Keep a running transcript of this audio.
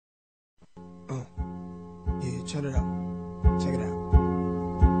Yeah, turn it up. Check it out.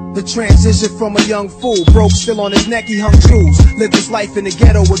 The transition from a young fool, broke, still on his neck, he hung jewels. Lived his life in the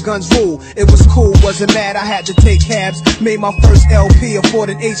ghetto with guns rule. It was cool, wasn't mad, I had to take cabs. Made my first LP,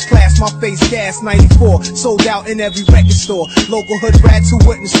 afforded H-class, my face gas, 94. Sold out in every record store. Local hood rats who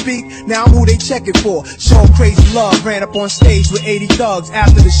wouldn't speak, now I'm who they checking for. Showing crazy love, ran up on stage with 80 thugs.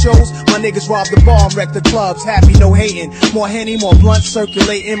 After the shows, my niggas robbed the bar and wrecked the clubs. Happy, no hating, more Henny, more blunt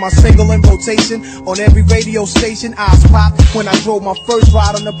circulating. My single in rotation, on every radio station. Eyes popped when I drove my first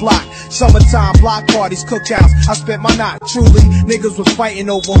ride on the block. Summertime, block parties, cookouts, I spent my night. Truly, niggas was fighting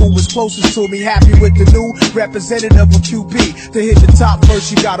over who was closest to me. Happy with the new representative of QB. To hit the top first,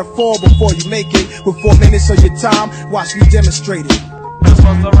 you gotta fall before you make it. With 4 minutes of your time, watch me demonstrate it. This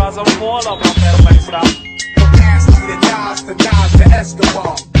was the rise and fall of my best lifestyle. From Nasty to Nas to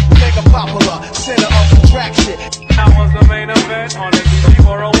Escobar. Mega popular, center of attraction. That was the main event on the TV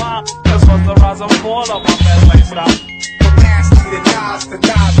for a while. This was the rise and fall of my best lifestyle. Nasty to Nas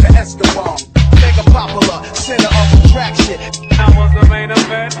to Escobar. Mega popular, center of attraction. That was the main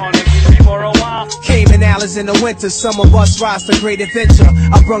event on the TV for a while. Cayman Islands in the winter, some of us rise to great adventure.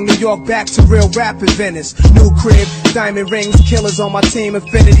 I brung New York back to real rap inventors. New crib, diamond rings, killers on my team.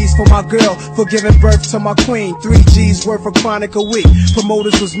 Affinities for my girl, for giving birth to my queen. 3 G's worth of chronic a week.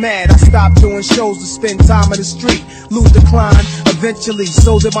 Promoters was mad, I stopped doing shows to spend time in the street. Lose decline, eventually,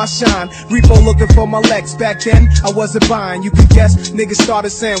 so did my shine. Repo looking for my legs, back then I wasn't buying. You could guess, niggas started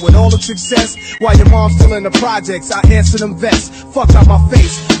saying with all the success. While your mom's still in the projects, I answer them vests. Fucked out my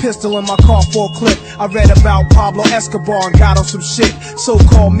face, pistol in my car for a clip. I read about Pablo Escobar and got on some shit.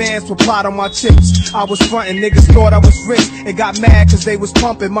 So-called mans were plot on my chips. I was frontin', niggas thought I was rich and got mad cause they was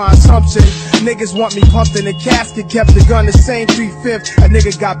pumping my assumption. Niggas want me pumped in a casket, kept the gun the same 3/5 a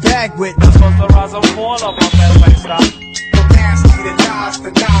nigga got bagged with. This was the rise and fall of my best lifestyle. From Nasty to Nas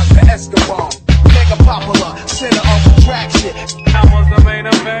to Escobar. Mega popular, center of attraction. That was the main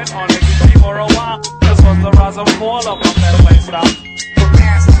event on the TV for a while. This was the rise and fall of my best lifestyle. From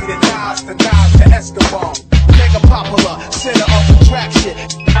Nasty to Nas to Escobar. Mega popular, center of attraction.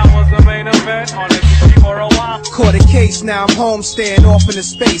 That was the main event on the TV for a while. Caught a case, now I'm home, staying off into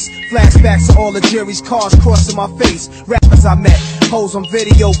space. Flashbacks of all the Jerry's cars crossing my face. Rappers I met, hoes on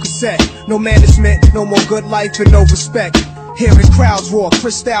video cassette. No management, no more good life and no respect. Hearing crowds roar,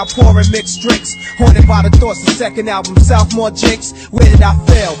 crystal pouring mixed drinks. Haunted by the thoughts of second album, Sophomore jinx. Where did I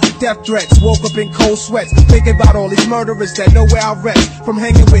fail? Death threats, woke up in cold sweats. Thinking about all these murderers that know where I rest. From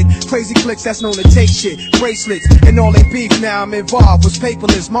hanging with crazy cliques that's known to take shit. Bracelets and all they beef, now I'm involved. Was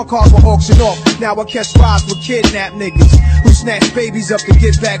paperless, my cars were auctioned off. Now I catch rides with kidnapped niggas who snatch babies up to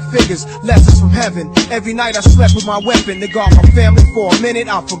get back figures. Lessons from heaven. Every night I slept with my weapon to guard my family. For a minute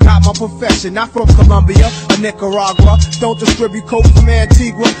I forgot my profession. Not from Colombia or Nicaragua. Don't distribute coke from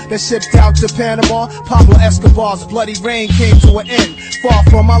Antigua that shipped out to Panama. Pablo Escobar's bloody reign came to an end. Far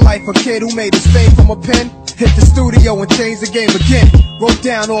from my life, a kid who made his fame from a pen. Hit the studio and changed the game again. Wrote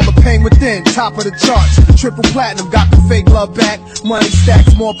down all the pain within, top of the charts. Triple platinum, got the fake love back. Money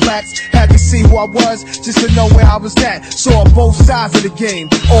stacks, more plaques. Had to see who I was, just to know where I was at. Saw both sides of the game,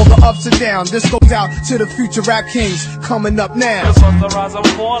 all the ups and downs. This goes out to the future rap kings coming up now. This was the rise and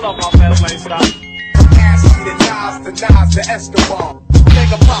fall of my best lifestyle. Nasty to Nas to Escobar.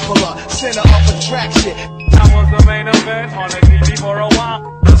 Mega popular, center of attraction. That was the main event on the TV for a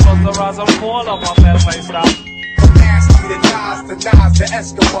while. This was the rise and fall of my best lifestyle. From Nasty to Nas to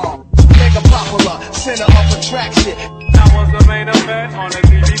Escobar. Mega popular, center of attraction. That was the main event on the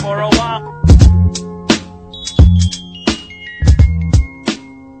TV for a while.